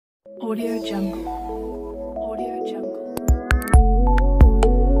Audio Jungle. Audio Jungle.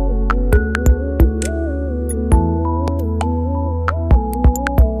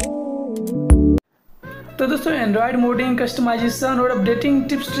 तो दोस्तों Android modding, customization और अपडेटिंग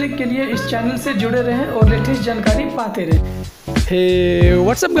टिप्स ट्रिक के लिए इस चैनल से जुड़े रहें और लेटेस्ट जानकारी पाते रहें। हे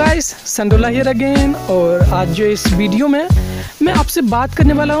व्हाट्सअप गाइस, संडोला हियर अगेन। और आज जो इस वीडियो में मैं आपसे बात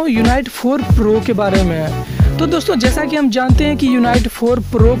करने वाला हूँ यूनाइट 4 प्रो के बारे में। तो दोस्तों जैसा कि हम जानते हैं कि यूनाइट 4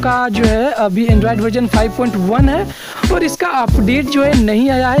 प्रो का जो है अभी एंड्रॉयड वर्जन 5.1 है और इसका अपडेट जो है नहीं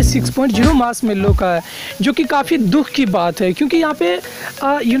आया है 6.0 मार्शमेलो का है, जो कि काफ़ी दुख की बात है क्योंकि यहाँ पे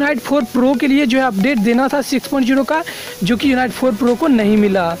यूनाइट 4 प्रो के लिए जो है अपडेट देना था 6.0 का, जो कि यूनाइट 4 प्रो को नहीं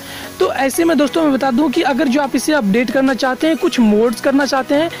मिला। तो ऐसे में दोस्तों मैं बता दूं कि अगर जो आप इसे अपडेट करना चाहते हैं, कुछ मोड्स करना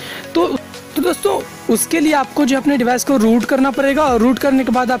चाहते हैं, तो दोस्तों उसके लिए आपको जो अपने डिवाइस को रूट करना पड़ेगा और रूट करने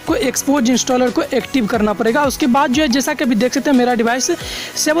के बाद आपको एक्सपोज इंस्टॉलर को एक्टिव करना पड़ेगा। उसके बाद जो है जैसा कि अभी देख सकते हैं मेरा डिवाइस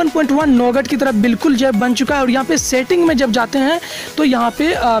 7.1 नोगट की तरफ बिल्कुल जो है बन चुका है। और यहाँ पे सेटिंग में जब जाते हैं तो यहाँ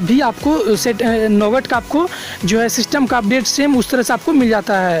पे भी आपको नोगट का आपको जो है सिस्टम का अपडेट सेम उस तरह से आपको मिल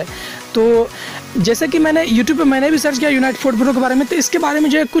जाता है। तो जैसे कि मैंने YouTube पे मैंने भी सर्च किया यूनाइट 4 प्रो के बारे में, तो इसके बारे में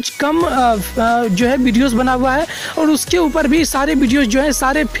जो है कुछ कम जो है वीडियोस बना हुआ है और उसके ऊपर भी सारे वीडियोस जो है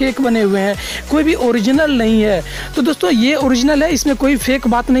सारे फेक बने हुए हैं, कोई भी ओरिजिनल नहीं है। तो दोस्तों ये ओरिजिनल है, इसमें कोई फेक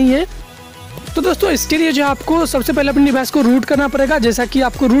बात नहीं है। तो दोस्तों इसके लिए जो आपको सबसे पहले अपने डिवाइस को रूट करना पड़ेगा। जैसा कि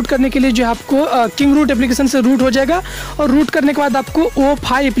आपको रूट करने के लिए जो आपको किंग रूट एप्लीकेशन से रूट हो जाएगा और रूट करने के बाद आपको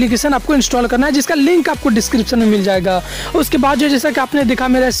O5 एप्लीकेशन आपको इंस्टॉल करना है, जिसका लिंक आपको डिस्क्रिप्शन में मिल जाएगा। उसके बाद जो जैसा कि आपने देखा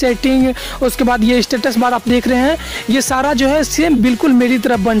मेरा सेटिंग, उसके बाद ये स्टेटस बार आप देख रहे हैं, ये सारा जो है सेम बिल्कुल मेरी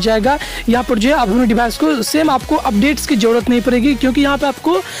तरफ बन जाएगा। यहाँ पर जो है अपने डिवाइस को सेम आपको अपडेट्स की ज़रूरत नहीं पड़ेगी क्योंकि यहाँ पर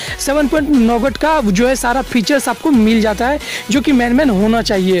आपको 7.0 नोगट का जो है सारा फीचर्स आपको मिल जाता है, जो कि मैन होना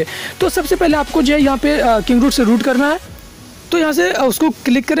चाहिए। तो सबसे पहले आपको जो है यहाँ पे किंग रूट से रूट करना है। तो यहाँ से उसको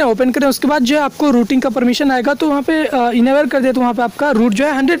क्लिक करें, ओपन करें। उसके बाद जो है आपको रूटिंग का परमिशन आएगा, तो वहाँ पे इनेबल कर दे तो वहाँ पे आपका रूट जो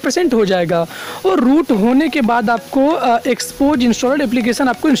है 100% हो जाएगा। और रूट होने के बाद आपको एक्सपोज इंस्टॉलर एप्लीकेशन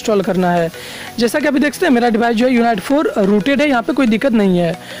आपको इंस्टॉल करना है। जैसा कि अभी देख सकते हैं मेरा डिवाइस जो है यूनाइट 4 रूटेड है, यहाँ पे कोई दिक्कत नहीं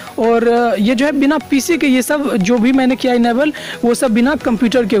है। और ये जो है बिना पीसी के ये सब जो भी मैंने किया इनेबल, वो सब बिना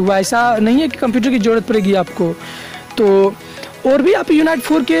कंप्यूटर के हुआ। ऐसा नहीं है कि कंप्यूटर की ज़रूरत पड़ेगी आपको। तो और भी आप यूनाइट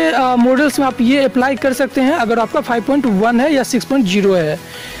 4 के मॉडल्स में आप ये अप्लाई कर सकते हैं अगर आपका 5.1 है या 6.0 है।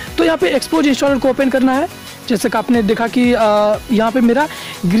 तो यहाँ पे एक्सपोज इंस्टॉलर को ओपन करना है। जैसे कि आपने देखा कि यहाँ पे मेरा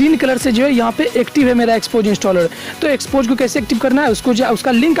ग्रीन कलर से जो है यहाँ पे एक्टिव है मेरा एक्सपोज इंस्टॉलर। तो एक्सपोज को कैसे एक्टिव करना है उसको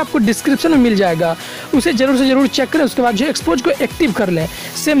उसका लिंक आपको डिस्क्रिप्शन में मिल जाएगा, उसे ज़रूर से ज़रूर चेक करें। उसके बाद जो एक्सपोज को एक्टिव कर लें,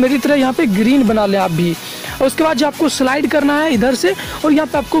 सेम मेरी तरह यहाँ पे ग्रीन बना लें आप भी। और उसके बाद जो आपको स्लाइड करना है इधर से और यहाँ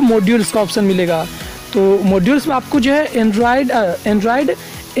पर आपको मॉड्यूल्स का ऑप्शन मिलेगा। तो मॉड्यूल्स में आपको जो है एंड्रॉयड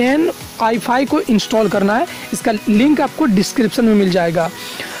N-ify को इंस्टॉल करना है, इसका लिंक आपको डिस्क्रिप्शन में मिल जाएगा।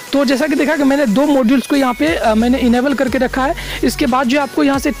 तो जैसा कि देखा कि मैंने 2 मॉड्यूल्स को यहाँ पे मैंने इनेबल करके रखा है। इसके बाद जो आपको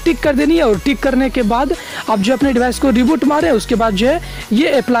यहाँ से टिक कर देनी है और टिक करने के बाद आप जो अपने डिवाइस को रिबूट मारें, उसके बाद जो है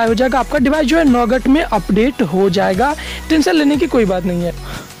ये अप्लाई हो जाएगा, आपका डिवाइस जो है नोगट में अपडेट हो जाएगा। टेंशन लेने की कोई बात नहीं है।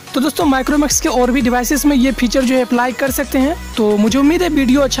 तो दोस्तों माइक्रोमैक्स के और भी डिवाइसेस में ये फीचर जो है अप्लाई कर सकते हैं। तो मुझे उम्मीद है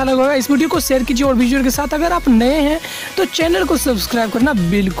वीडियो अच्छा लगा होगा। इस वीडियो को शेयर कीजिए और वीडियो के साथ अगर आप नए हैं तो चैनल को सब्सक्राइब करना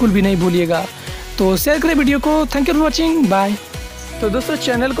बिल्कुल भी नहीं भूलिएगा। तो शेयर करें वीडियो को। Thank you for watching, bye. तो दोस्तों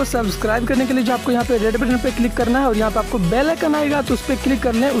चैनल को सब्सक्राइब करने के लिए जो आपको यहाँ पे रेड बटन पे क्लिक करना है और यहाँ पे आपको बेल आइकन आएगा तो उस पर क्लिक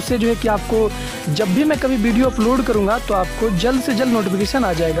कर लें। उससे जो है कि आपको जब भी मैं कभी वीडियो अपलोड करूँगा तो आपको जल्द से जल्द नोटिफिकेशन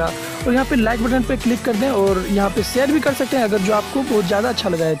आ जाएगा। और यहाँ पे लाइक बटन पे क्लिक कर दें और यहाँ पे शेयर भी कर सकते हैं अगर जो आपको बहुत ज़्यादा अच्छा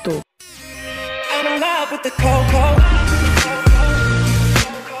लगा है तो।